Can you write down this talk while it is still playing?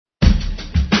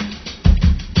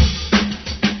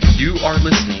You are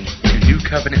listening to New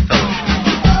Covenant Fellowship.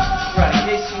 Right, in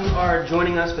case you are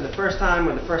joining us for the first time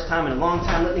or the first time in a long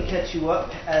time, let me catch you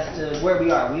up as to where we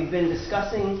are. We've been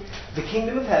discussing the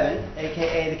kingdom of heaven,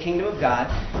 aka the kingdom of God,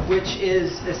 which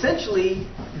is essentially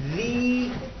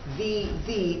the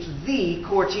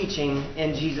core teaching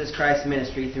in Jesus Christ's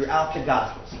ministry throughout the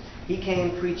Gospels. He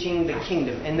came preaching the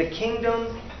kingdom, and the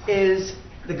kingdom is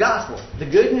the gospel. The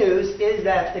good news is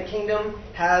that the kingdom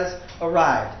has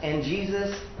arrived, and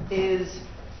Jesus is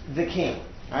the king.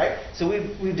 All right? So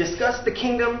we've discussed the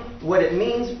kingdom, what it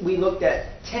means. We looked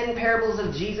at 10 parables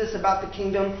of Jesus about the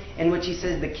kingdom, in which he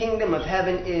says the kingdom of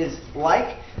heaven is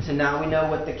like. So now we know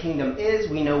what the kingdom is.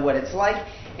 We know what it's like.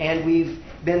 And we've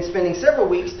been spending several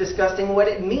weeks discussing what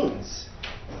it means.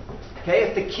 Okay?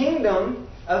 If the kingdom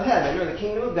of heaven, or the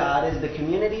kingdom of God, is the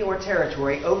community or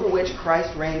territory over which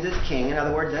Christ reigns as king. In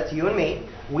other words, that's you and me.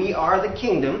 We are the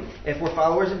kingdom if we're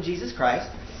followers of Jesus Christ.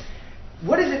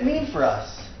 What does it mean for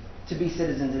us to be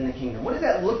citizens in the kingdom? What does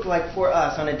that look like for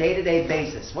us on a day-to-day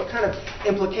basis? What kind of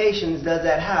implications does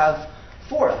that have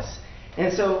for us?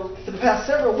 And so, for the past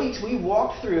several weeks, we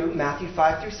walked through Matthew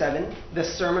 5 through 7, the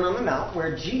Sermon on the Mount,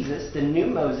 where Jesus, the new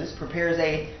Moses, prepares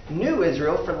a new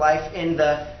Israel for life in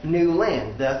the new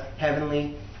land, the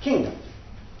heavenly kingdom.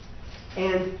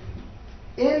 And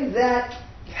in that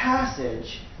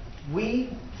passage, we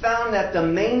found that the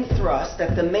main thrust,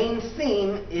 that the main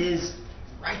theme is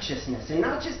righteousness. And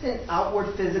not just an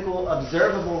outward, physical,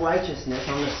 observable righteousness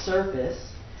on the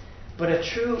surface, but a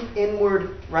true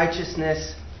inward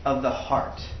righteousness of the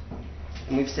heart.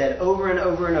 And we've said over and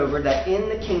over and over that in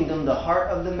the kingdom, the heart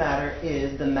of the matter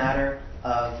is the matter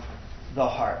of the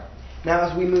heart. Now,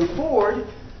 as we move forward,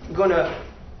 I'm going to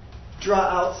draw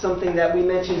out something that we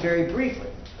mentioned very briefly.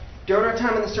 During our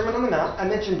time in the Sermon on the Mount, I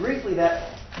mentioned briefly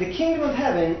that the kingdom of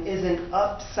heaven is an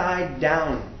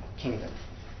upside-down kingdom.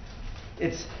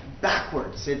 It's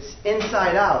backwards. It's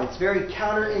inside out. It's very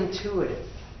counterintuitive.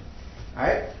 All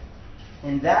right?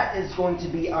 And that is going to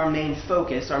be our main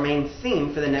focus, our main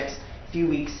theme for the next few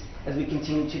weeks as we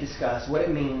continue to discuss what it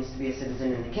means to be a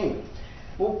citizen in the kingdom.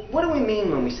 Well, what do we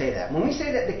mean when we say that? When we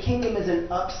say that the kingdom is an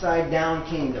upside-down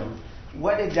kingdom,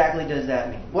 what exactly does that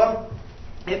mean? Well,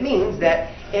 it means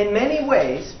that in many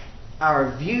ways,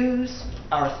 our views,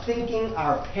 our thinking,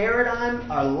 our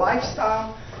paradigm, our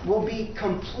lifestyle will be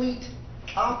complete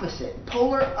opposite,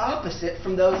 polar opposite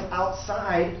from those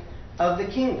outside of the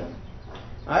kingdom.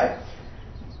 All right?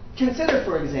 Consider,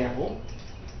 for example,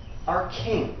 our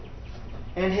king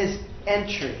and his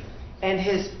entry and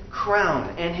his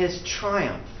crown and his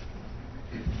triumph.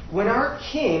 When our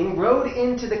king rode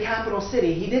into the capital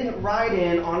city, he didn't ride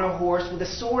in on a horse with a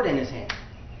sword in his hand.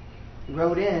 He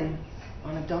rode in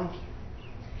on a donkey.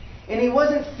 And he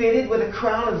wasn't fitted with a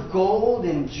crown of gold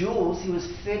and jewels. He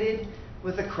was fitted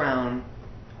with a crown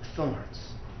of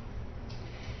thorns.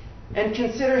 And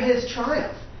consider his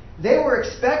triumph. They were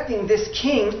expecting this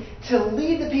king to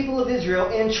lead the people of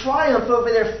Israel in triumph over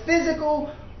their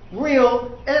physical,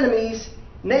 real enemies,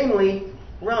 namely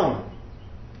Rome.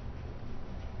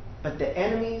 But the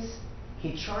enemies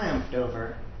he triumphed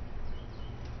over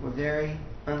were very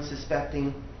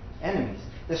unsuspecting enemies.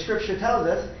 The scripture tells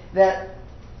us that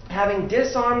having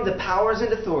disarmed the powers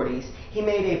and authorities, he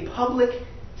made a public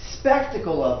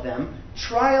spectacle of them,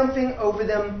 triumphing over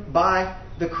them by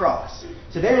the cross.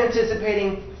 So they're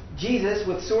anticipating Jesus,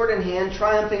 with sword in hand,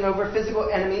 triumphing over physical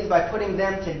enemies by putting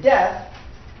them to death,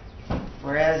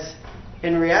 whereas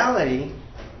in reality,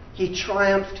 he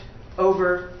triumphed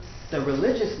over the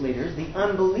religious leaders, the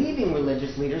unbelieving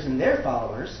religious leaders and their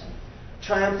followers,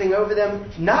 triumphing over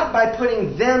them not by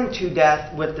putting them to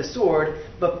death with the sword,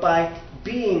 but by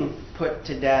being put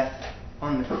to death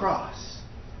on the cross.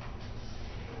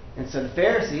 And so the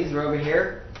Pharisees were over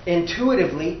here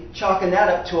intuitively chalking that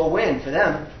up to a win for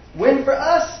them. Win for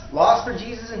us, loss for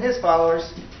Jesus and his followers.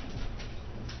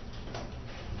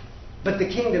 But the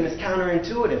kingdom is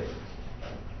counterintuitive.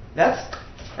 That's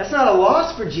not a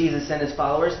loss for Jesus and his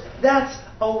followers. That's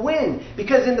a win.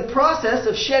 Because in the process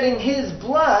of shedding his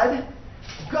blood,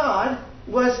 God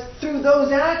was, through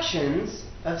those actions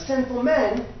of sinful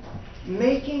men,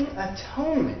 making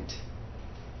atonement.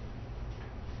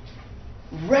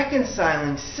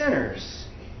 Reconciling sinners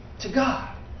to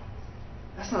God.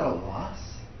 That's not a loss.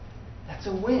 That's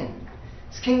a win.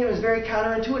 This kingdom is very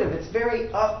counterintuitive. It's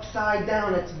very upside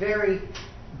down. It's very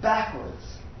backwards.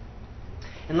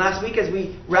 And last week, as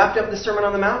we wrapped up the Sermon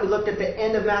on the Mount, we looked at the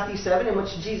end of Matthew 7, in which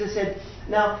Jesus said,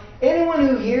 "Now, anyone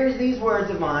who hears these words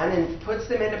of mine and puts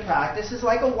them into practice is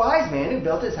like a wise man who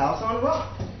built his house on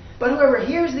rock. But whoever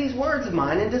hears these words of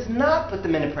mine and does not put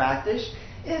them into practice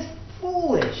is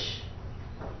foolish,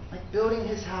 like building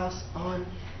his house on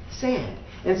sand.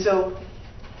 And so,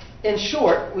 in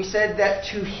short, we said that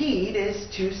to heed is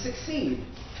to succeed.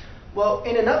 Well,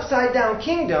 in an upside-down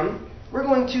kingdom, we're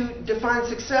going to define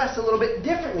success a little bit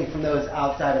differently from those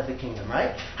outside of the kingdom,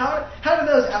 right? How do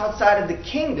those outside of the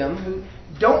kingdom who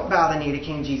don't bow the knee to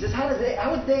King Jesus, how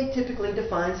would they typically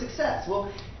define success?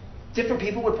 Well, different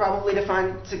people would probably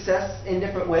define success in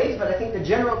different ways, but I think the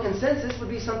general consensus would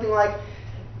be something like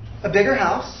a bigger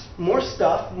house, more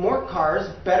stuff, more cars,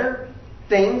 better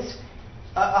things,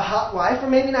 a hot wife, or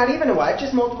maybe not even a wife,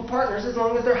 just multiple partners as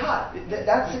long as they're hot.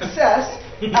 That's success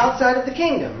outside of the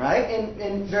kingdom, right?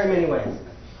 In very many ways.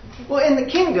 Well, in the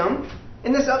kingdom,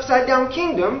 in this upside-down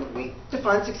kingdom, we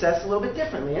define success a little bit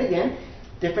differently. And again,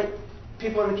 different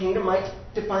people in the kingdom might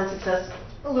define success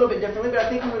a little bit differently, but I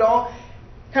think we would all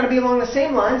kind of be along the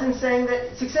same lines in saying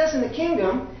that success in the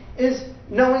kingdom is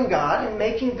knowing God and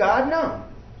making God known.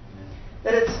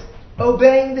 That it's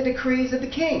obeying the decrees of the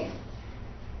king.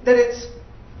 That it's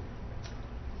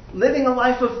living a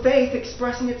life of faith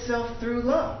expressing itself through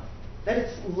love. That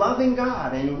it's loving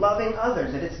God and loving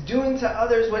others. That it's doing to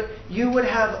others what you would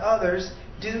have others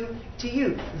do to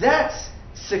you. That's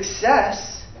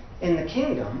success in the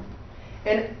kingdom.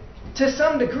 And to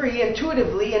some degree,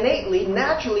 intuitively, innately,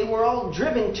 naturally, we're all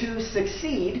driven to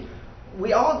succeed.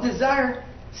 We all desire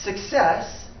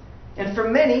success. And for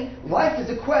many, life is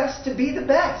a quest to be the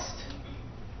best.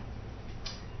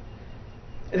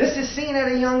 This is seen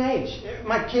at a young age.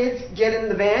 My kids get in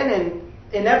the van and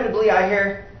inevitably I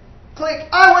hear, click,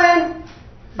 I win!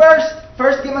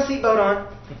 First get my seatbelt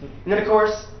on. And then of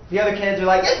course, the other kids are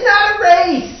like, it's not a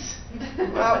race!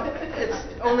 Well,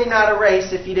 it's only not a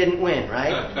race if you didn't win,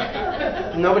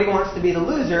 right? Nobody wants to be the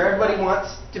loser. Everybody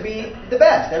wants to be the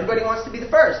best. Everybody wants to be the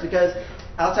first, because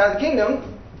outside of the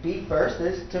kingdom, be first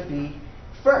is to be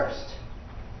first.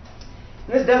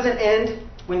 And this doesn't end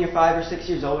when you're 5 or 6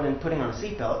 years old and putting on a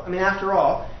seatbelt. I mean, after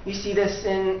all, you see this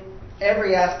in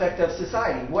every aspect of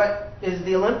society. What is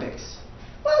the Olympics?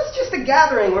 Well, it's just a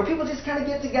gathering where people just kind of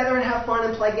get together and have fun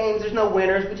and play games. There's no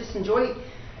winners. We just enjoy it.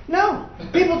 No.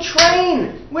 People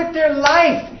train with their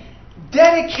life.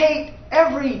 Dedicate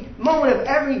every moment of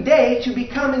every day to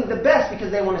becoming the best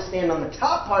because they want to stand on the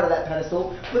top part of that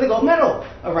pedestal with a gold medal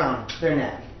around their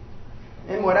neck.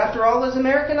 And what, after all, is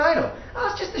American Idol? Oh,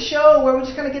 it's just a show where we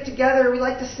just kind of get together. We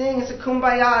like to sing. It's a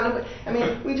kumbaya. I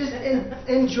mean, we just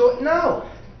enjoy. No.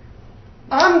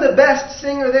 I'm the best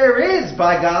singer there is,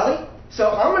 by golly. So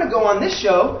I'm going to go on this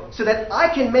show so that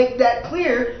I can make that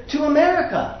clear to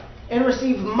America and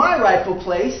receive my rightful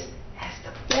place as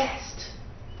the best,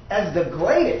 as the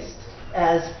greatest,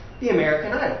 as the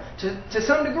American Idol. To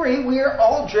some degree, we are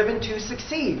all driven to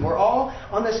succeed. We're all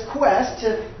on this quest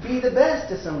to be the best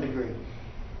to some degree.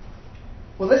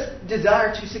 Well, this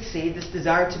desire to succeed, this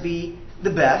desire to be the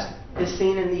best, is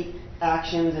seen in the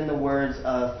actions and the words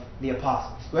of the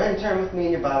apostles. Go ahead and turn with me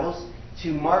in your Bibles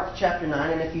to Mark chapter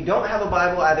 9. And if you don't have a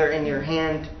Bible either in your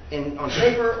hand on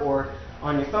paper or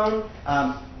on your phone,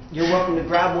 you're welcome to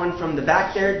grab one from the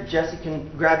back there. Jesse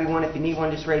can grab you one. If you need one,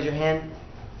 just raise your hand.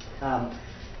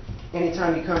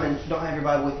 Anytime you come and don't have your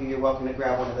Bible with you, you're welcome to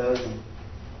grab one of those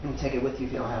and take it with you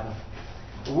if you don't have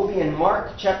one. We'll be in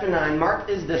Mark chapter 9. Mark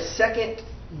is the second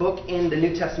book in the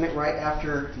New Testament right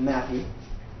after Matthew.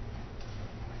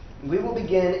 We will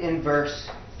begin in verse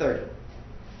 30.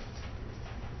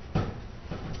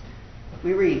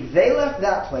 We read, they left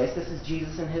that place, this is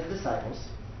Jesus and his disciples,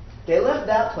 they left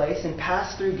that place and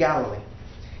passed through Galilee.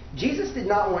 Jesus did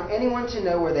not want anyone to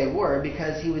know where they were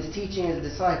because he was teaching his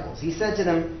disciples. He said to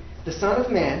them, the Son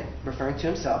of Man, referring to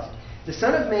himself, the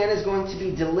Son of Man is going to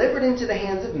be delivered into the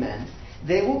hands of men.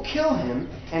 They will kill him,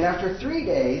 and after 3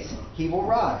 days he will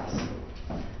rise.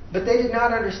 But they did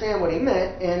not understand what he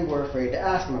meant and were afraid to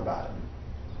ask him about it.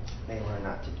 They learned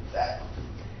not to do that.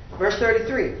 Verse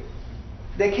 33.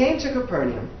 They came to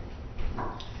Capernaum.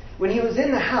 When he was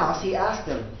in the house, he asked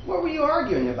them, what were you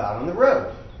arguing about on the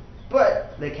road?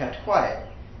 But they kept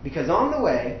quiet, because on the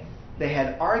way they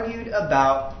had argued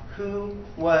about who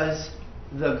was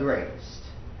the greatest.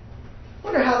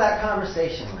 Wonder how that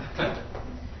conversation went.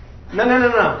 No.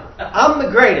 I'm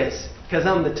the greatest because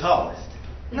I'm the tallest.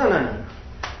 No.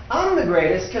 I'm the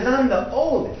greatest because I'm the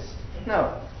oldest.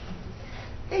 No.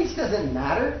 Age doesn't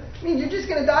matter. I mean, you're just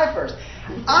going to die first.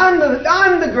 I'm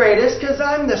the greatest because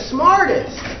I'm the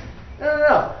smartest.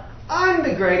 No. I'm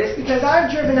the greatest because I've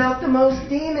driven out the most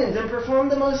demons and performed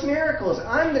the most miracles.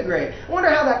 I'm the great. I wonder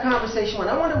how that conversation went.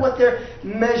 I wonder what their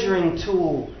measuring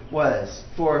tool was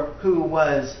for who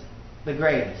was the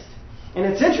greatest. And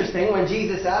it's interesting when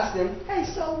Jesus asked them, hey,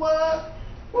 so what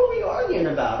were you arguing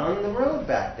about on the road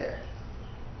back there?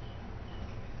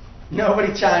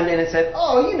 Nobody chimed in and said,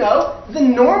 oh, the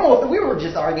normal, we were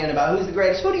just arguing about who's the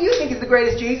greatest. Who do you think is the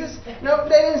greatest, Jesus? No,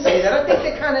 they didn't say that. I think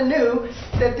they kind of knew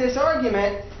that this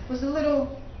argument was a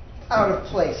little out of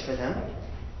place for them.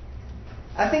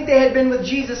 I think they had been with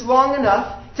Jesus long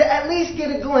enough to at least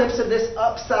get a glimpse of this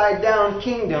upside-down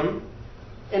kingdom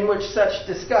in which such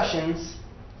discussions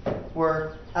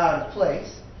were out of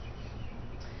place.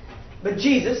 But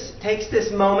Jesus takes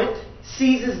this moment,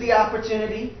 seizes the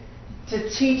opportunity to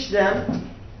teach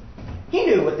them. He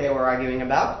knew what they were arguing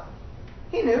about.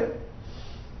 He knew.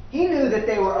 He knew that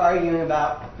they were arguing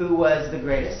about who was the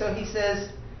greatest. So he says,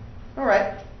 all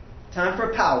right, time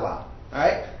for a powwow. All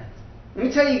right? Let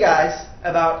me tell you guys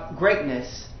about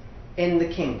greatness in the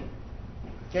kingdom.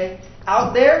 Okay?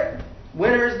 Out there,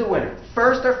 winner is the winner.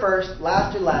 First are first,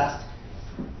 last are last.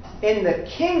 In the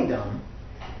kingdom,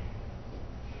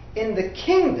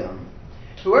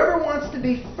 whoever wants to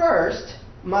be first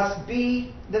must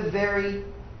be the very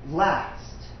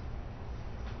last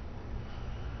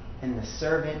and the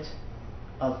servant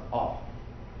of all.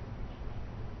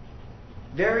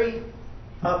 Very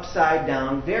upside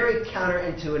down, very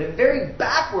counterintuitive, very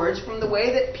backwards from the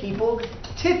way that people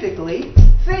typically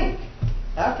think.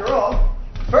 After all,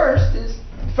 first is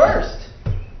first,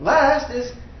 last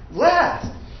is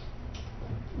last.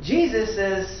 Jesus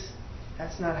says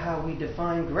that's not how we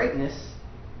define greatness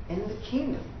in the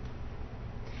kingdom.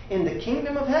 In the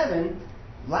kingdom of heaven,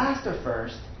 last are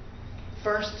first,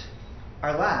 first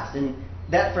are last. And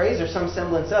that phrase, or some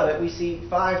semblance of it, we see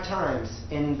 5 times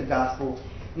in the gospel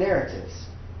narratives.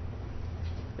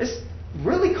 This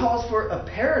really calls for a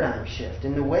paradigm shift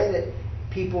in the way that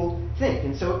people think.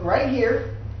 And so right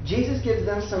here, Jesus gives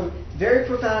them some very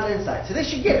profound insight. So they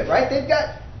should get it, right? They've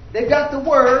got the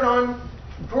word on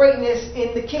greatness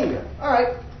in the kingdom. All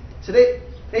right. So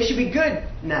they should be good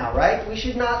now, right? We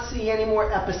should not see any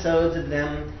more episodes of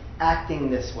them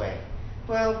acting this way.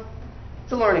 Well,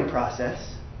 it's a learning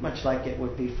process, much like it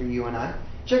would be for you and I.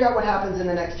 Check out what happens in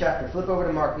the next chapter. Flip over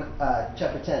to Mark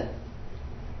chapter 10.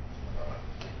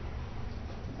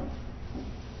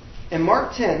 In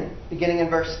Mark 10, beginning in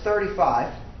verse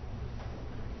 35,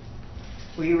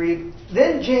 we read,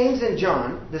 Then James and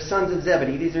John, the sons of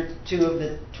Zebedee, these are 2 of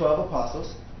the 12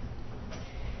 apostles,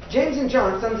 James and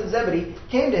John, sons of Zebedee,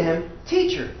 came to him.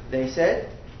 Teacher, they said,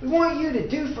 we want you to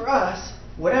do for us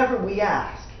whatever we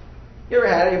ask. You ever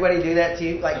had anybody do that to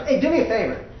you? Like, hey, do me a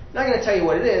favor. I'm not going to tell you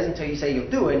what it is until you say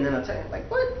you'll do it, and then I'll tell you. Like,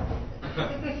 what?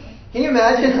 Can you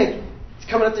imagine? Like,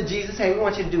 it's coming up to Jesus, hey, we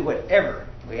want you to do whatever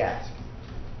we ask.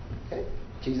 Okay?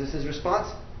 Jesus'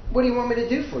 response, what do you want me to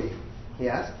do for you? He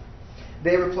asked.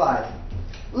 They replied,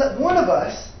 let one of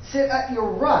us sit at your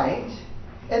right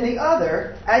and the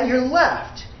other at your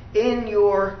left in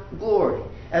your glory.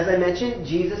 As I mentioned,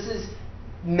 Jesus'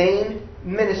 main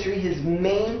ministry, his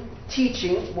main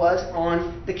teaching was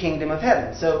on the kingdom of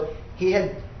heaven. So he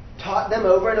had taught them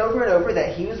over and over and over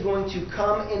that he was going to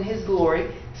come in his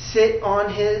glory, sit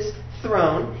on his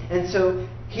throne. And so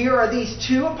here are these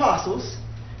 2 apostles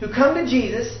who come to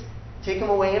Jesus, take him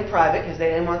away in private because they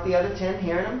didn't want the other 10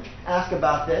 hearing him ask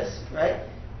about this, right?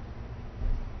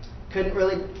 Couldn't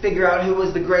really figure out who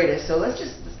was the greatest. So let's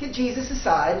get Jesus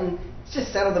aside and let's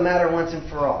just settle the matter once and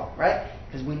for all, right?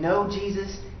 Because we know,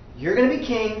 Jesus, you're going to be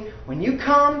king when you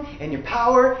come in your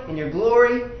power and your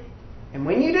glory. And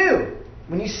when you do,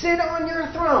 when you sit on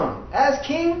your throne as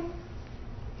king,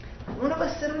 one of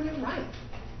us sit on your right.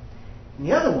 And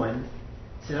the other one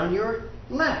sit on your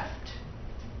left.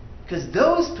 Because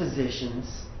those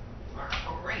positions are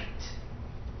great.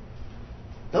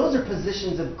 Those are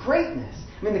positions of greatness.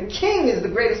 I mean, the king is the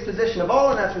greatest position of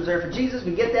all, and that's reserved for Jesus.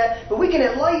 We get that. But we can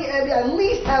at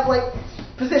least have, like,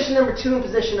 position number 2 and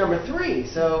position number 3.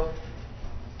 So,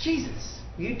 Jesus,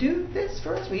 will you do this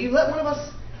for us? Will you let one of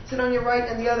us sit on your right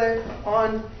and the other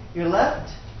on your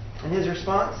left? And his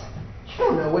response, you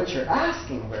don't know what you're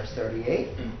asking, verse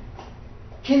 38.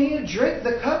 Can you drink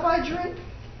the cup I drink?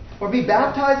 Or be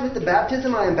baptized with the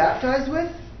baptism I am baptized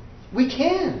with? We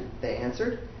can, they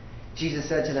answered. Jesus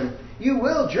said to them, you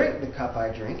will drink the cup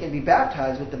I drink and be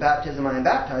baptized with the baptism I am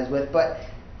baptized with, but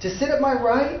to sit at my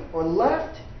right or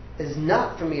left is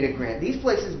not for me to grant. These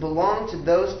places belong to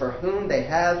those for whom they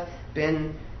have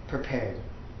been prepared.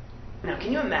 Now,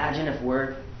 can you imagine if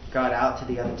word got out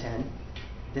to the other 10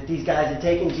 that these guys had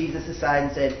taken Jesus aside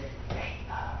and said, hey,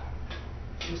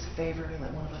 do us a favor,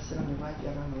 let one of us sit on the right, the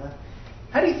other on the left?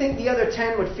 How do you think the other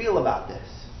 10 would feel about this?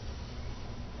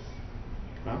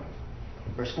 Well,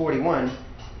 verse 41,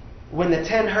 when the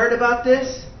 10 heard about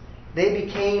this, they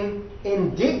became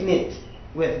indignant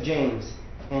with James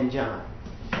and John.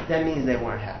 That means they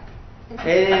weren't happy.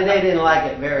 They didn't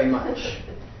like it very much.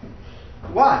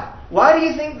 Why? Why do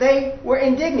you think they were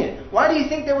indignant? Why do you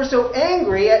think they were so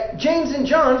angry at James and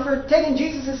John for taking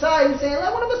Jesus aside and saying,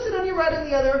 let one of us sit on your right and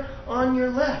the other on your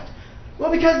left?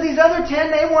 Well, because these other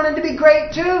 10, they wanted to be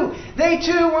great too. They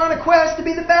too were on a quest to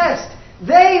be the best.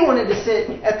 They wanted to sit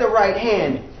at the right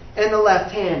hand and the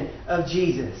left hand of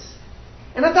Jesus.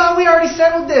 And I thought we already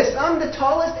settled this. I'm the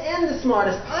tallest and the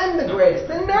smartest. I'm the greatest.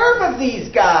 The nerve of these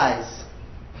guys.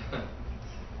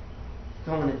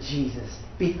 Going to Jesus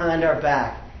behind our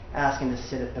back, asking to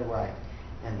sit at the right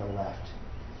and the left.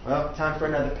 Well, time for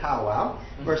another powwow.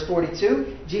 Verse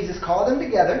 42, Jesus called them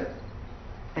together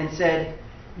and said,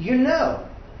 you know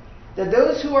that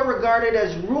those who are regarded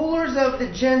as rulers of the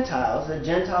Gentiles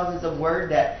is a word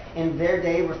that in their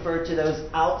day referred to those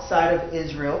outside of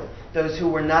Israel, those who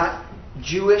were not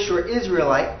Jewish or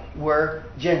Israelite were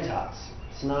Gentiles.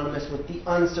 Synonymous with the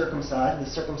uncircumcised. The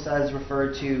circumcised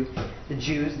referred to the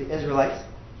Jews, the Israelites.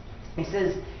 He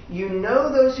says, you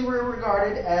know those who were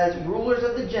regarded as rulers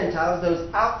of the Gentiles,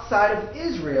 those outside of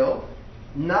Israel,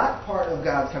 not part of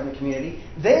God's covenant community,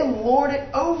 they lord it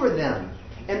over them.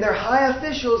 And their high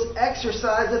officials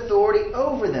exercise authority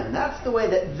over them. That's the way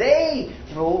that they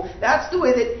rule. That's the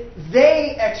way that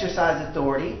they exercise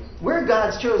authority. We're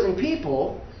God's chosen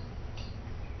people.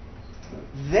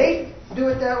 They do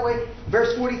it that way.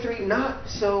 Verse 43, not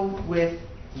so with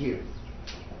you.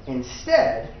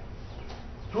 Instead,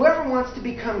 whoever wants to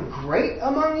become great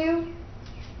among you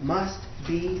must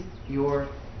be your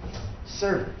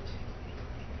servant.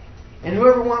 And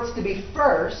whoever wants to be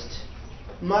first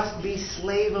must be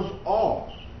slave of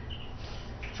all.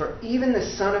 For even the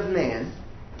Son of Man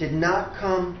did not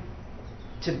come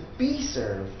to be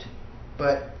served,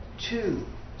 but to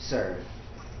serve,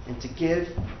 and to give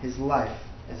his life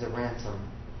as a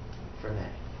ransom for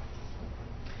many.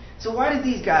 So why did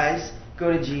these guys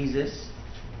go to Jesus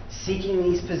seeking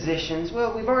these positions?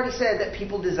 Well, we've already said that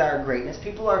people desire greatness.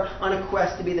 People are on a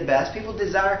quest to be the best. People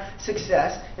desire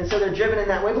success, and so they're driven in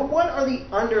that way. But what are the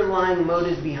underlying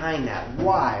motives behind that?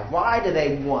 Why? Why do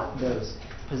they want those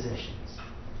positions?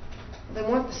 They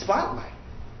want the spotlight.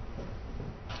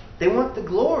 They want the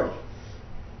glory.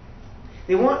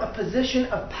 They want a position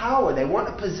of power. They want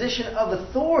a position of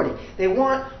authority. They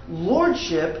want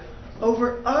lordship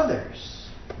over others.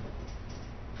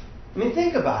 I mean,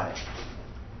 think about it.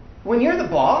 When you're the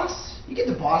boss, you get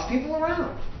to boss people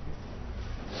around.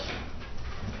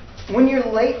 When you're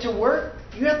late to work,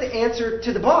 you have to answer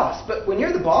to the boss. But when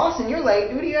you're the boss and you're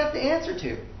late, who do you have to answer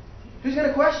to? Who's going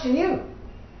to question you?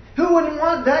 Who wouldn't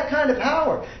want that kind of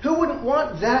power? Who wouldn't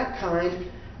want that kind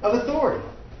of authority?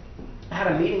 I had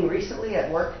a meeting recently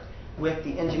at work with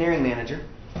the engineering manager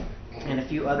and a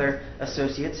few other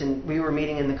associates, and we were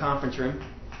meeting in the conference room.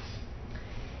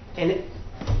 And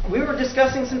we were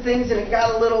discussing some things, and it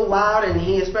got a little loud, and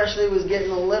he especially was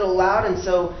getting a little loud, and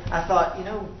so I thought,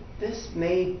 this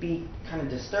may be kind of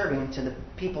disturbing to the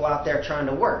people out there trying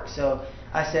to work. So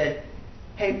I said,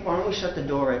 hey, why don't we shut the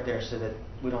door right there so that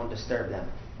we don't disturb them?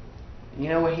 And you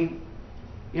know what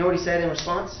he said in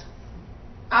response?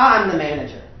 I'm the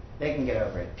manager. They can get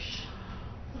over it.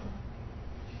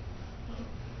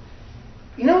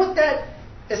 You know what that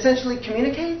essentially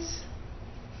communicates?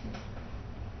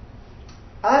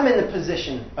 I'm in the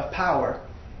position of power.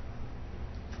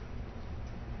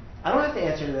 I don't have to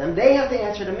answer to them. They have to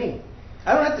answer to me.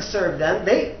 I don't have to serve them.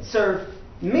 They serve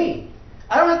me.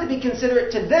 I don't have to be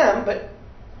considerate to them, but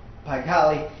by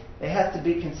golly, they have to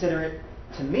be considerate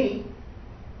to me.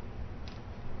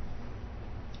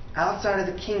 Outside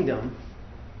of the kingdom,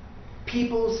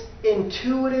 people's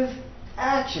intuitive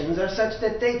actions are such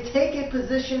that they take a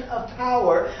position of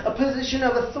power, a position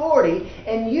of authority,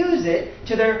 and use it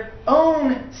to their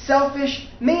own selfish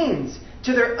means,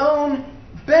 to their own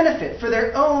benefit, for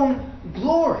their own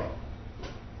glory,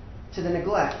 to the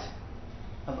neglect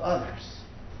of others.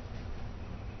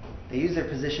 They use their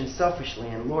position selfishly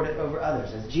and lord it over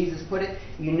others. As Jesus put it,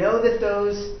 you know that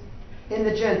those in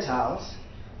the Gentiles,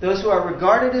 those who are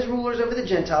regarded as rulers over the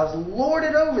Gentiles, lord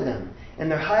it over them, and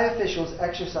their high officials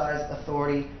exercise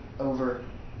authority over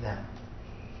them.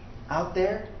 Out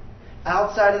there,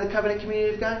 outside of the covenant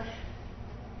community of God,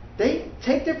 they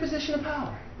take their position of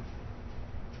power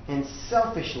and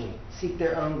selfishly seek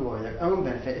their own glory, their own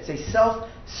benefit. It's a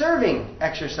self-serving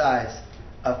exercise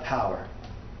of power.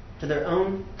 To their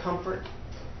own comfort,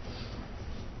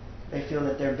 they feel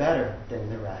that they're better than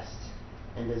the rest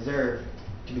and deserve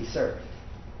to be served.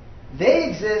 They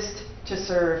exist to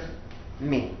serve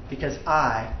me because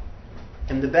I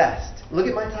am the best. Look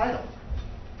at my title.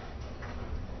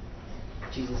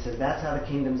 Jesus says that's how the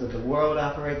kingdoms of the world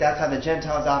operate. That's how the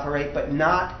Gentiles operate, but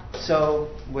not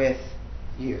so with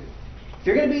you. If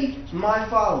you're going to be my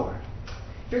follower,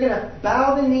 if you're going to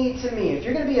bow the knee to me, if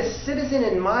you're going to be a citizen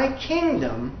in my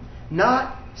kingdom,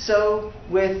 not so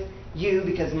with you,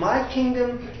 because my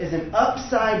kingdom is an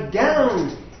upside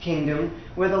down kingdom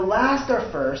where the last are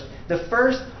first, the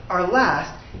first are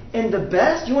last, and the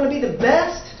best, you want to be the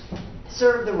best?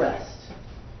 Serve the rest.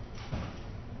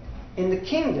 In the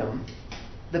kingdom,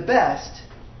 the best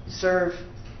serve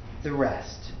the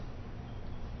rest.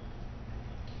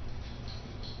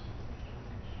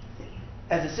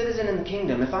 As a citizen in the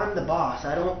kingdom, if I'm the boss,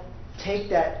 I don't take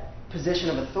that position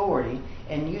of authority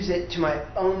and use it to my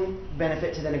own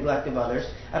benefit to the neglect of others.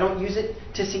 I don't use it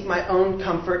to seek my own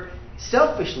comfort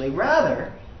selfishly.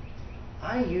 Rather,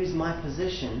 I use my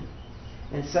position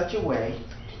in such a way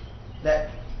that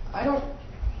I don't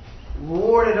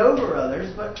lord it over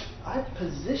others, but I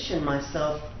position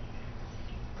myself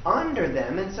under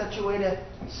them in such a way to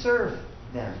serve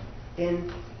them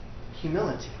in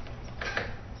humility.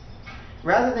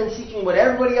 Rather than seeking what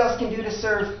everybody else can do to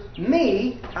serve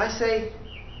me, I say,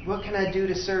 what can I do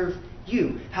to serve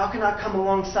you? How can I come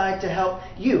alongside to help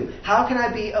you? How can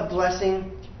I be a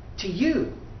blessing to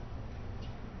you?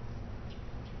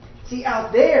 See,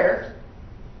 out there,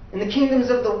 in the kingdoms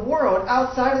of the world,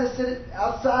 outside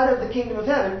of the kingdom of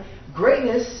heaven,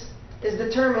 greatness is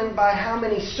determined by how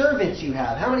many servants you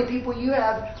have, how many people you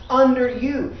have under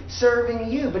you,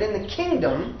 serving you. But in the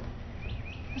kingdom,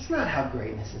 that's not how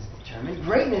greatness is determined.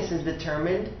 Greatness is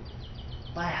determined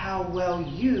by how well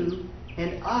you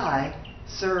and I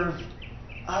serve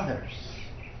others.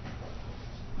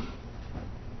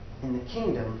 In the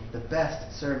kingdom, the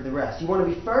best serve the rest. You want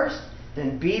to be first?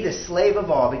 Then be the slave of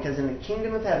all, because in the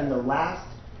kingdom of heaven, the last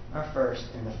are first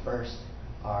and the first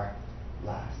are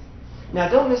last. Now,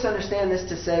 don't misunderstand this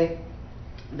to say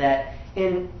that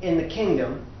in the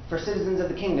kingdom, for citizens of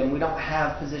the kingdom, we don't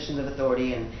have positions of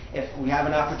authority, and if we have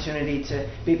an opportunity to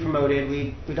be promoted,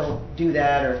 we don't do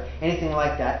that or anything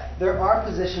like that. There are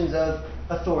positions of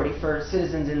authority for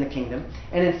citizens in the kingdom.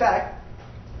 And in fact,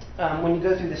 when you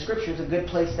go through the scriptures, a good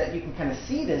place that you can kind of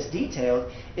see this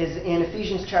detailed is in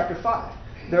Ephesians chapter 5.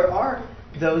 There are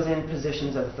those in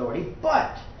positions of authority,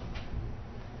 but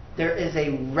there is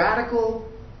a radical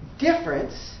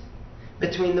difference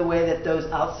between the way that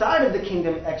those outside of the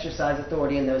kingdom exercise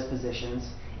authority in those positions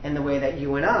and the way that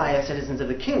you and I, as citizens of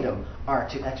the kingdom, are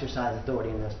to exercise authority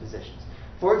in those positions.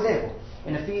 For example,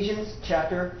 in Ephesians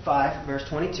chapter 5, verse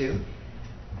 22,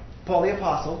 Paul the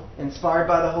Apostle, inspired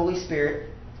by the Holy Spirit,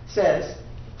 says,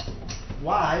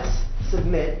 wives,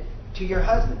 submit to your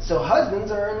husbands. So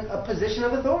husbands are in a position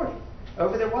of authority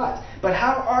over their wives. But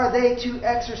how are they to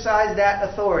exercise that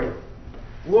authority?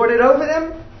 Lord it over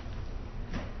them?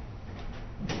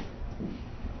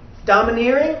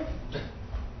 Domineering?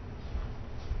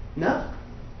 No.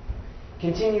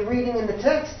 Continue reading in the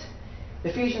text.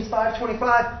 Ephesians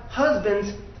 5:25.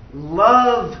 Husbands,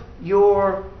 love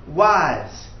your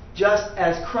wives, just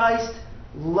as Christ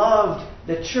loved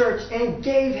the church and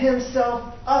gave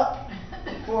himself up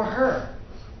for her.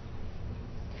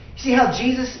 See how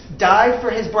Jesus died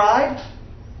for his bride?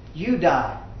 You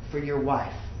die for your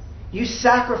wife. You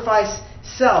sacrifice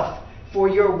self for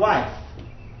your wife.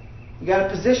 You got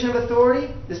a position of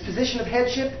authority, this position of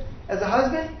headship as a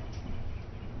husband?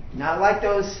 Not like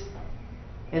those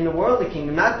in the worldly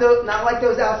kingdom. Not like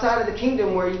those outside of the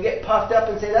kingdom where you get puffed up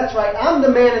and say, that's right, I'm the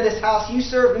man of this house, you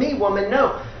serve me, woman.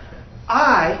 No.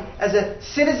 I, as a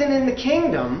citizen in the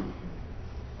kingdom,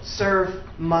 serve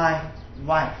my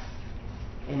wife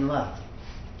in love.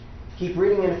 Keep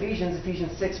reading in Ephesians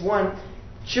 6:1.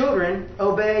 Children,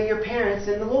 obey your parents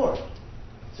in the Lord.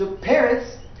 So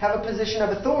parents have a position of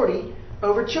authority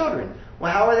over children.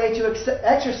 Well, how are they to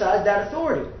exercise that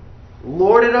authority?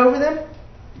 Lord it over them?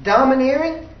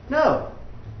 Domineering? No.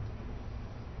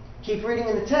 Keep reading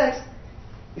in the text.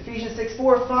 Ephesians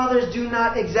 6:4, fathers, do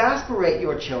not exasperate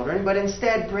your children, but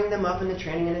instead bring them up in the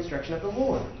training and instruction of the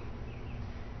Lord.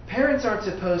 Parents aren't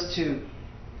supposed to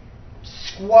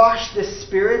squash the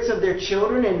spirits of their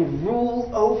children and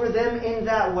rule over them in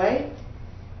that way.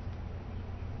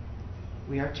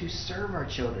 We are to serve our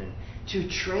children, to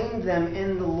train them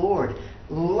in the Lord,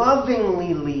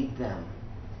 lovingly lead them.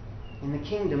 In the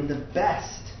kingdom, the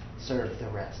best serve the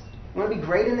rest. You want to be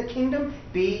great in the kingdom?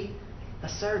 Be a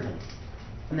servant.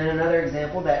 And then another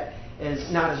example that is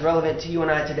not as relevant to you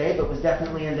and I today, but was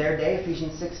definitely in their day,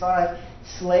 Ephesians 6:5.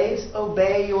 Slaves,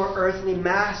 obey your earthly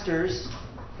masters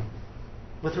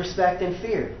with respect and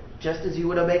fear, just as you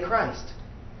would obey Christ.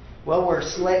 Well,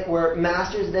 were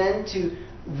masters then to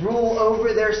rule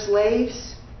over their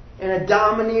slaves in a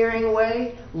domineering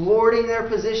way, lording their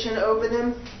position over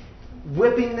them,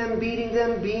 whipping them, beating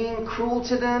them, being cruel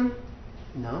to them?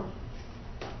 No.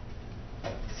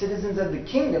 citizens of the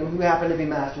kingdom who happen to be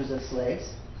masters of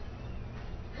slaves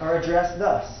are addressed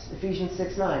thus. Ephesians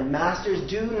 6:9. Masters,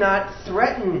 do not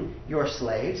threaten your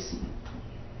slaves.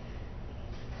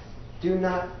 Do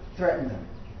not threaten them.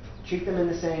 Treat them in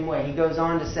the same way. He goes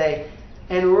on to say,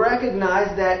 and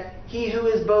recognize that he who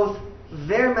is both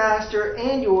their master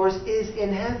and yours is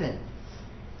in heaven.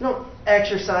 You don't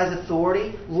exercise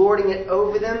authority, lording it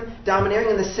over them, domineering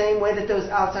in the same way that those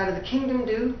outside of the kingdom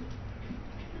do.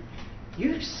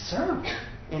 You serve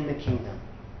in the kingdom.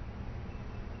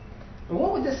 And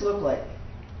what would this look like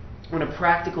on a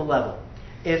practical level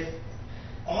if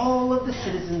all of the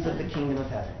citizens of the kingdom of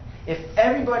heaven, if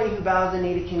everybody who bows the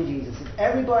knee to King Jesus, if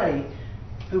everybody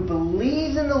who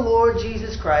believes in the Lord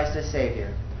Jesus Christ as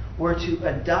Savior were to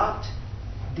adopt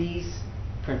these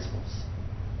principles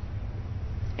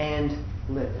and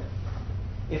live them?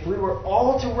 If we were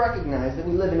all to recognize that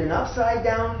we live in an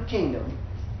upside-down kingdom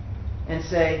and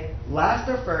say, last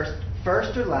or first,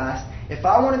 first or last, if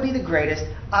I want to be the greatest,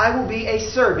 I will be a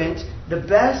servant, the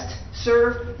best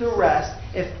serve the rest.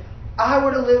 If I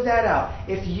were to live that out,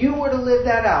 if you were to live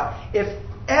that out, if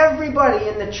everybody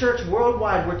in the church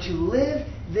worldwide were to live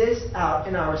this out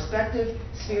in our respective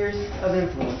spheres of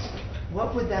influence,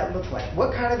 what would that look like?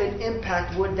 What kind of an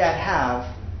impact would that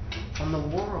have on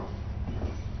the world?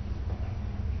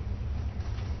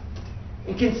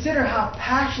 And consider how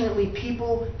passionately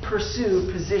people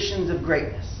pursue positions of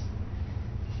greatness.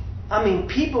 I mean,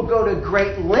 people go to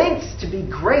great lengths to be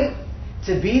great,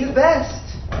 to be the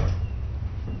best.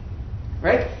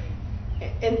 Right?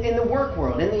 In the work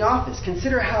world, in the office,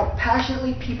 consider how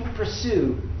passionately people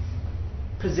pursue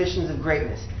positions of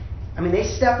greatness. I mean, they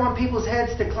step on people's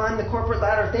heads to climb the corporate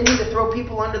ladder. If they need to throw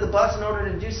people under the bus in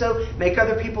order to do so, make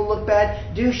other people look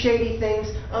bad, do shady things,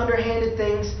 underhanded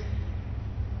things,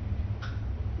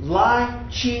 lie,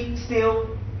 cheat,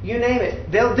 steal, you name it.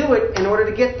 They'll do it in order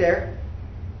to get there.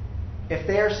 If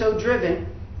they are so driven,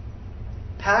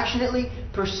 passionately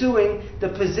pursuing the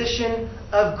position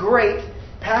of great,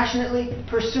 passionately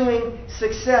pursuing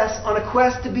success on a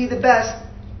quest to be the best.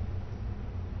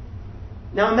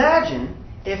 Now imagine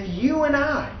if you and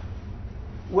I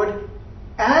would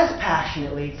as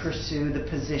passionately pursue the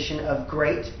position of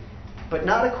great, but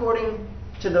not according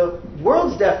to the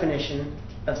world's definition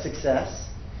of success,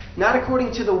 not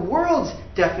according to the world's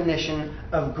definition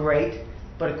of great,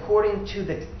 but according to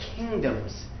the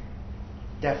kingdom's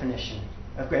definition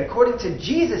of great, according to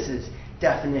Jesus'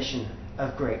 definition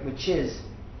of great, which is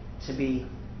to be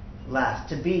last,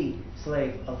 to be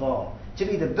slave of all. To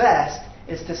be the best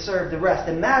is to serve the rest.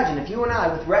 Imagine if you and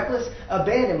I, with reckless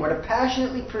abandon, were to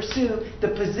passionately pursue the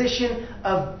position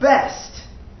of best.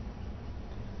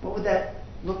 What would that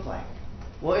look like?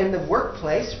 Well, in the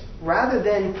workplace, rather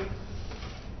than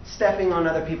stepping on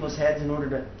other people's heads in order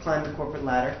to climb the corporate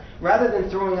ladder, rather than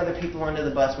throwing other people under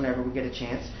the bus whenever we get a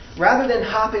chance, rather than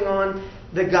hopping on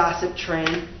the gossip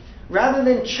train, rather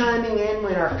than chiming in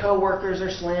when our coworkers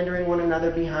are slandering one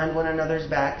another behind one another's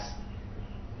backs,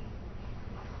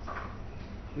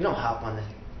 we don't hop on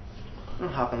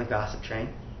the gossip train.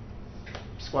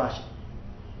 Squash it.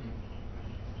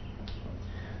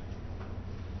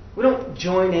 We don't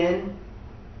join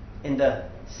in the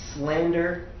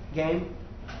slander game.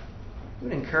 We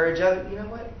would encourage others. You know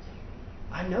what?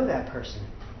 I know that person.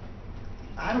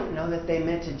 I don't know that they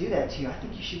meant to do that to you. I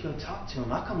think you should go talk to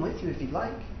them. I'll come with you if you'd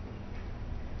like.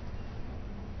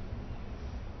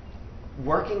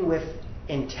 Working with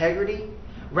integrity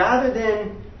rather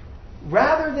than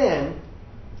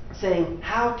saying,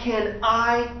 how can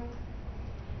I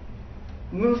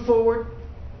move forward?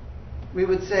 We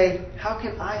would say, how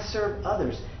can I serve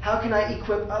others? How can I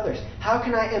equip others? How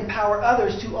can I empower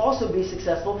others to also be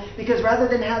successful? Because rather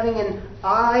than having an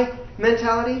I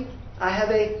mentality, I have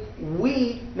a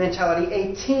we mentality,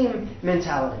 a team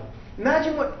mentality.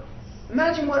 Imagine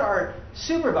what our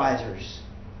supervisors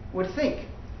would think.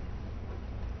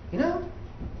 You know,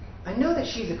 I know that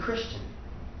she's a Christian.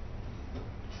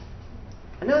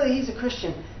 I know that he's a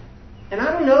Christian. And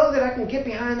I don't know that I can get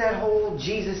behind that whole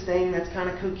Jesus thing. That's kind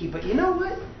of kooky. But you know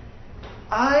what?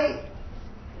 I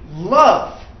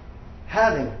love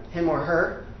having him or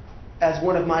her as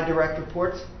one of my direct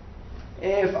reports.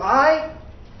 If I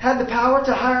had the power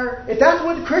to hire, if that's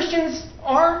what Christians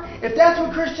are, if that's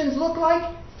what Christians look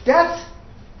like, that's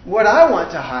what I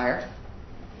want to hire.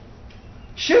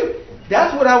 Shoot,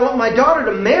 that's what I want my daughter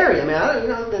to marry. I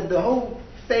mean, the whole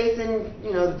faith in,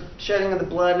 shedding of the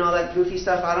blood and all that goofy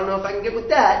stuff, I don't know if I can get with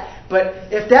that. But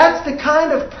if that's the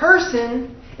kind of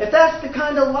person, if that's the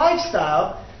kind of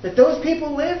lifestyle that those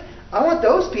people live, I want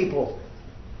those people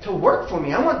to work for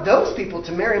me. I want those people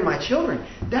to marry my children.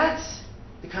 That's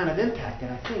the kind of impact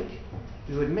that I think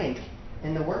we would make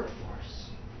in the workforce.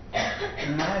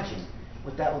 Imagine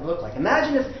what that would look like.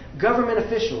 Imagine if government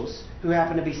officials who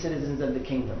happen to be citizens of the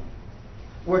kingdom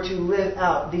were to live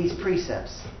out these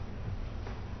precepts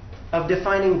of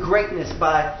defining greatness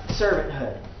by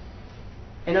servanthood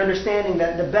and understanding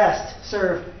that the best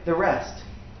serve the rest.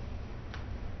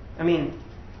 I mean,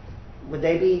 would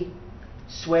they be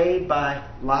swayed by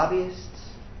lobbyists?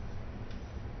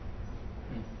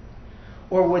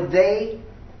 Or would they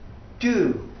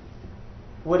do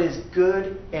what is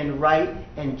good and right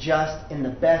and just in the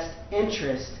best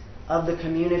interest of the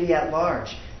community at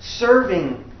large,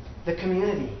 serving the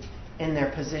community in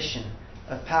their position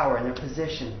of power, in their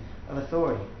position of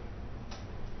authority?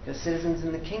 Because citizens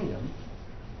in the kingdom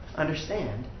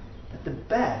understand that the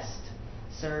best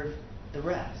serve the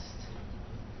rest.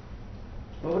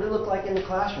 What would it look like in the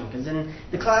classroom? Because in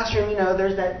the classroom,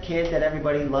 there's that kid that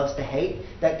everybody loves to hate.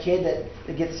 That kid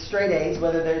that gets straight A's,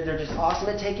 whether they're just awesome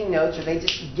at taking notes or they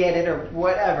just get it or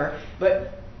whatever.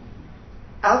 But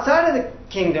outside of the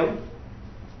kingdom,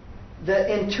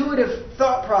 the intuitive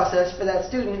thought process for that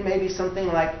student may be something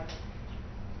like,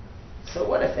 so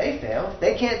what if they fail? If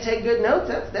they can't take good notes,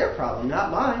 that's their problem, not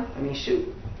mine. I mean,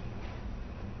 shoot.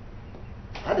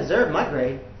 I deserve my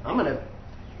grade. I'm going to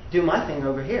do my thing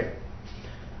over here.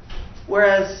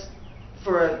 Whereas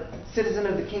for a citizen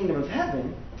of the kingdom of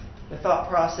heaven, the thought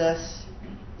process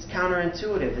is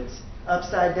counterintuitive. It's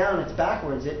upside down. It's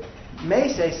backwards. It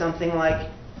may say something like,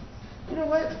 you know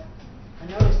what? I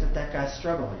noticed that guy's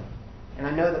struggling. And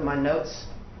I know that my notes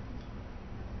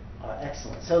are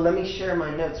excellent. So let me share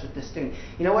my notes with this student.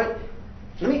 You know what?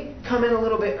 Let me come in a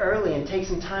little bit early and take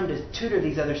some time to tutor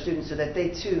these other students so that they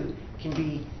too can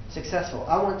be successful.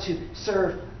 I want to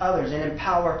serve others and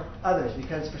empower others,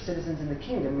 because for citizens in the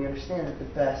kingdom, we understand that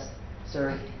the best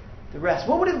serve the rest.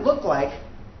 What would it look like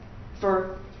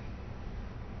for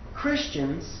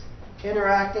Christians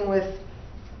interacting with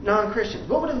non-Christians?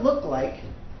 What would it look like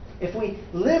if we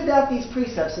lived out these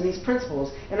precepts and these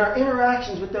principles in our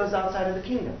interactions with those outside of the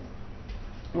kingdom?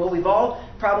 Well, we've all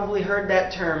probably heard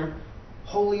that term,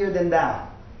 holier than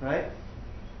thou, right?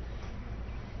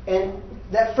 And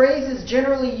that phrase is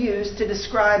generally used to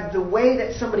describe the way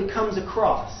that somebody comes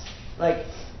across, like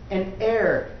an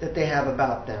air that they have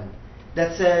about them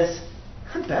that says,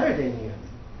 I'm better than you.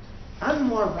 I'm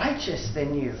more righteous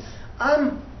than you.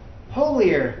 I'm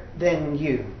holier than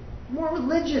you. More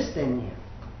religious than you.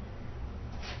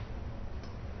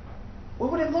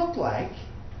 What would it look like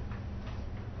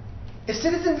if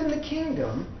citizens in the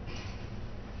kingdom,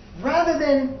 rather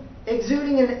than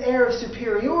exuding an air of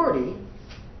superiority,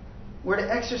 were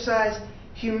to exercise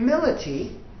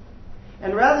humility,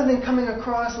 and rather than coming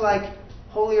across like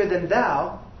holier than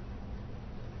thou,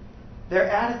 their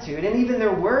attitude and even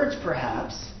their words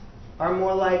perhaps are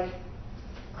more like,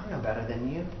 I'm no better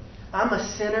than you. I'm a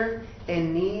sinner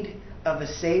in need of a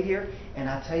Savior, and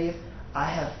I tell you,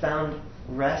 I have found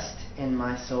rest in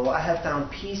my soul. I have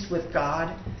found peace with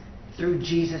God through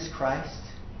Jesus Christ.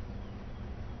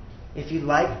 If you'd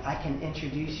like, I can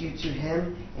introduce you to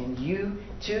Him, and you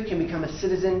too can become a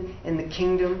citizen in the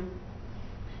kingdom,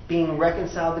 being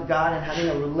reconciled to God and having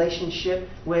a relationship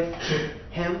with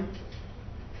Him.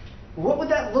 What would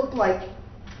that look like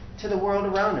to the world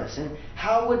around us? And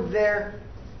how would their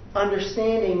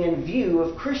understanding and view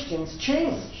of Christians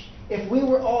change if we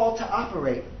were all to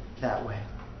operate that way?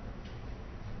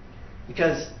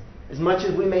 Because as much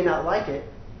as we may not like it,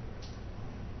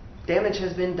 damage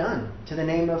has been done to the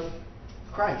name of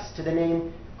Christ, to the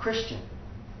name Christian.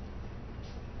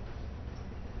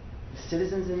 The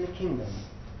citizens in the kingdom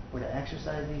were to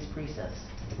exercise these precepts.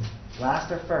 Last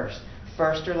or first,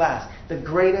 first or last. The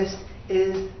greatest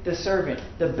is the servant.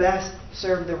 The best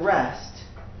serve the rest.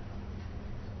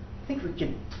 I think we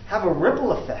could have a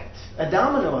ripple effect, a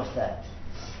domino effect.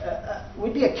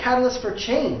 We'd be a catalyst for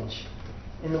change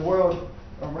in the world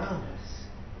around us.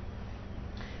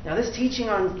 Now, this teaching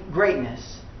on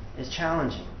greatness is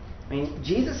challenging. I mean,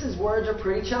 Jesus' words are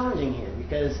pretty challenging here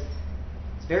because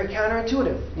it's very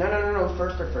counterintuitive. No,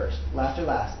 first or first, last or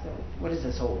last. What is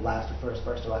this whole last or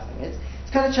first or last thing?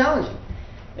 It's kind of challenging.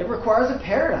 It requires a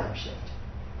paradigm shift.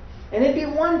 And it'd be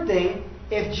one thing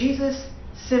if Jesus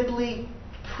simply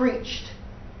preached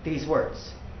these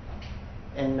words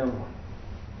and no more.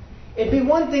 It'd be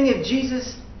one thing if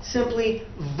Jesus simply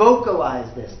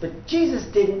vocalized this. But Jesus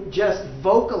didn't just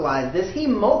vocalize this. He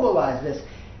mobilized this.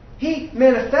 He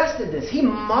manifested this. He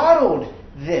modeled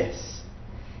this.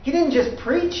 He didn't just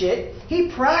preach it.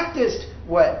 He practiced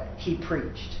what He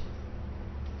preached.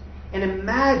 And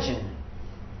imagine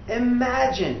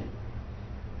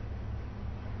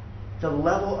the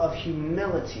level of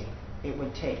humility it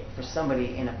would take for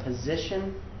somebody in a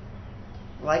position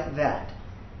like that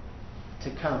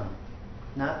to come,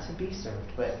 not to be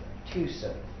served, but to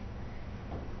serve.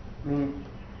 I mean,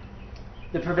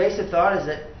 the pervasive thought is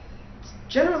that it's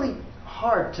generally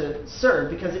hard to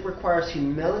serve because it requires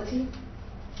humility.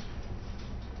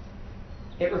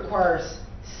 It requires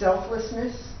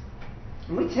selflessness.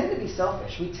 And we tend to be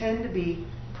selfish. We tend to be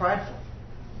prideful.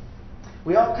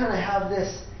 We all kind of have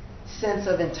this sense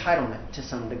of entitlement to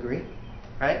some degree,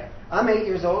 right? I'm 8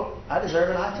 years old. I deserve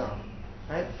an iPhone,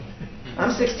 right?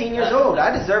 I'm 16 years old.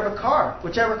 I deserve a car,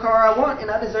 whichever car I want,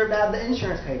 and I deserve to have the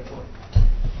insurance paid for,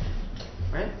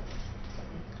 right?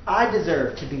 I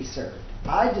deserve to be served.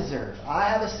 I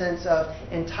have a sense of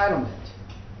entitlement,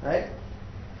 right?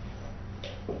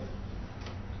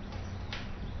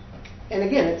 And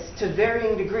again, it's to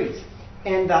varying degrees.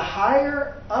 And the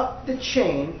higher up the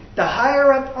chain, the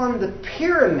higher up on the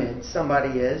pyramid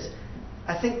somebody is,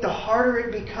 I think the harder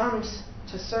it becomes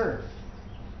to serve.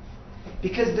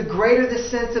 Because the greater the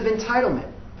sense of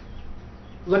entitlement.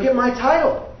 Look at my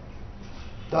title.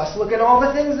 Thus look at all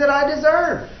the things that I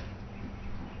deserve.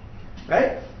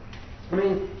 Right? I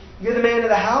mean, you're the man of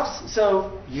the house,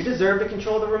 so you deserve to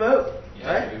control the remote.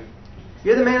 Yeah, right?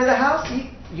 You're the man of the house.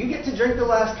 You get to drink the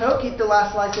last Coke, eat the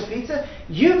last slice of pizza.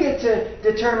 You get to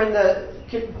determine the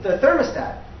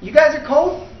thermostat. You guys are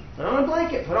cold? Put on a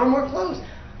blanket. Put on more clothes.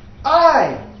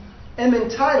 I am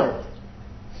entitled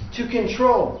to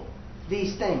control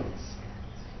these things.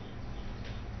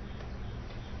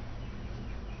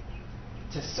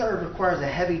 To serve requires a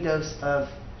heavy dose of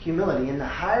humility. And the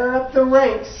higher up the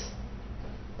ranks,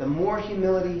 the more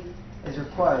humility is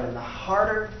required. And the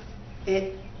harder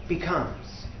it becomes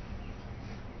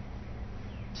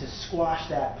to squash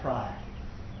that pride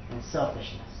and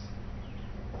selfishness.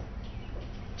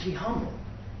 To be humble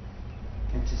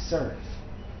and to serve.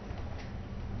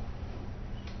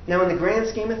 Now, in the grand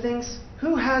scheme of things,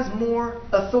 who has more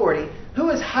authority? Who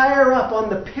is higher up on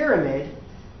the pyramid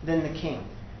than the king?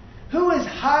 Who is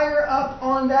higher up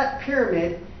on that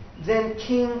pyramid than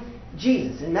King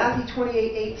Jesus? In Matthew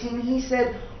 28:18, he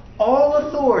said, "All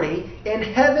authority in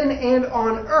heaven and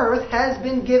on earth has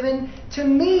been given to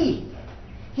me."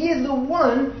 He is the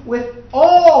one with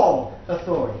all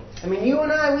authority. I mean, you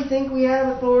and I, we think we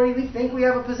have authority. We think we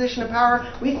have a position of power.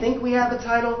 We think we have a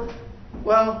title.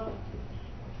 Well,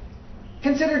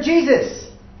 consider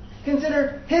Jesus.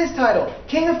 Consider His title.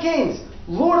 King of Kings,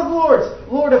 Lord of Lords,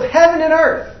 Lord of heaven and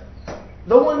earth.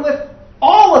 The one with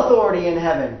all authority in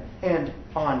heaven and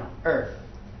on earth.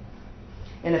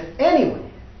 And if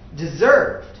anyone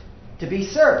deserved to be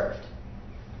served,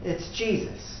 it's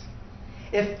Jesus.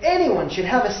 If anyone should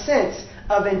have a sense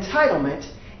of entitlement,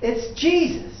 it's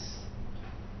Jesus.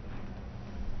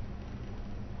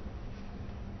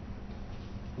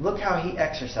 Look how He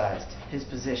exercised His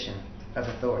position of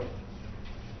authority.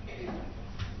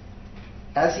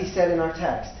 As He said in our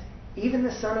text, even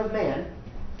the Son of Man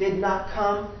did not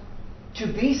come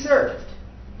to be served,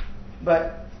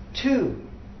 but to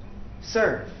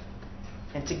serve,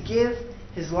 and to give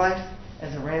His life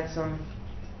as a ransom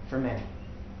for many.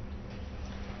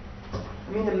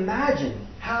 I mean, imagine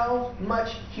how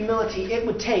much humility it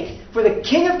would take for the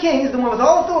King of Kings, the one with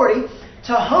all authority,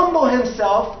 to humble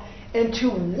Himself and to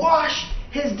wash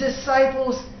His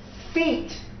disciples'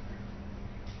 feet.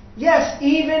 Yes,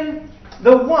 even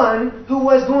the one who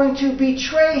was going to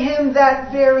betray Him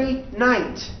that very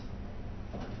night.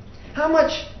 How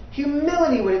much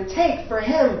humility would it take for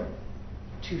Him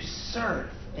to serve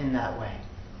in that way?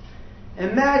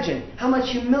 Imagine how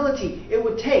much humility it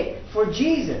would take for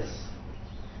Jesus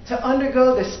to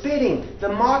undergo the spitting, the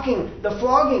mocking, the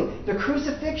flogging, the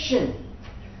crucifixion,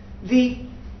 the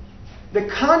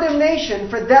condemnation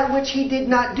for that which He did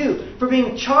not do, for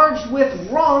being charged with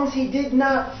wrongs He did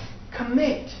not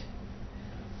commit.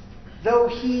 Though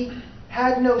He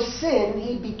had no sin,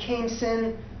 He became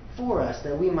sin for us,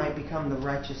 that we might become the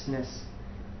righteousness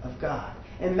of God.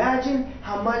 Imagine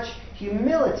how much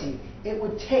humility it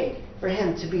would take for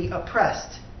Him to be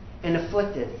oppressed and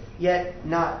afflicted, yet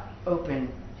not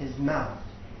open His mouth,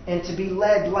 and to be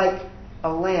led like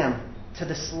a lamb to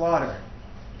the slaughter,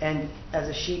 and as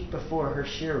a sheep before her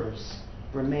shearers,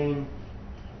 remain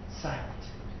silent.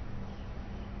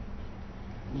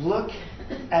 Look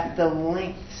at the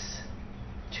lengths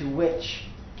to which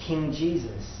King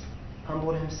Jesus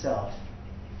humbled Himself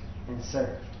and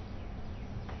served.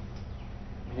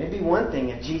 And it'd be one thing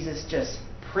if Jesus just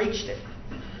preached it.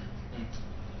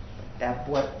 That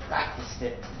boy practiced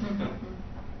it.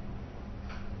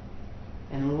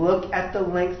 And look at the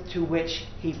length to which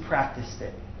He practiced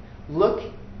it.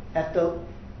 Look at the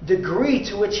degree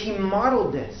to which He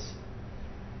modeled this.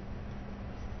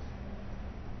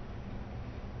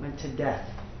 him to death.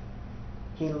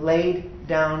 He laid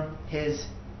down his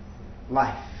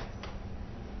life.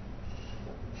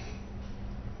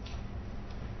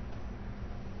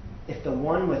 If the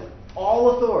one with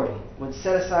all authority would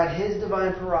set aside his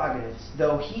divine prerogatives,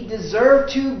 though he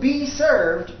deserved to be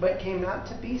served, but came not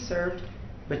to be served,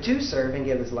 but to serve and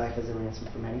give his life as a ransom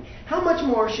for many, how much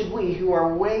more should we, who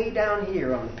are way down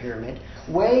here on the pyramid,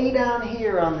 way down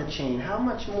here on the chain, how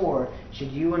much more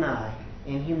should you and I,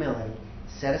 in humility,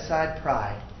 set aside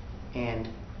pride and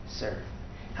serve?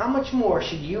 How much more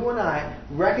should you and I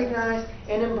recognize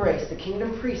and embrace the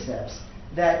kingdom precepts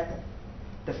that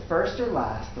the first are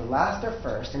last, the last are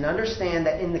first, and understand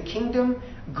that in the kingdom,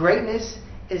 greatness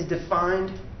is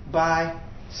defined by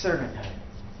servanthood.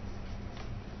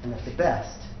 And that the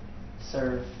best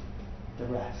serve the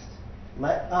rest.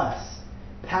 Let us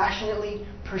passionately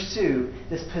pursue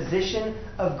this position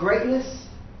of greatness,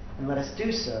 and let us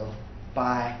do so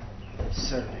by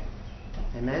serving.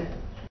 Amen?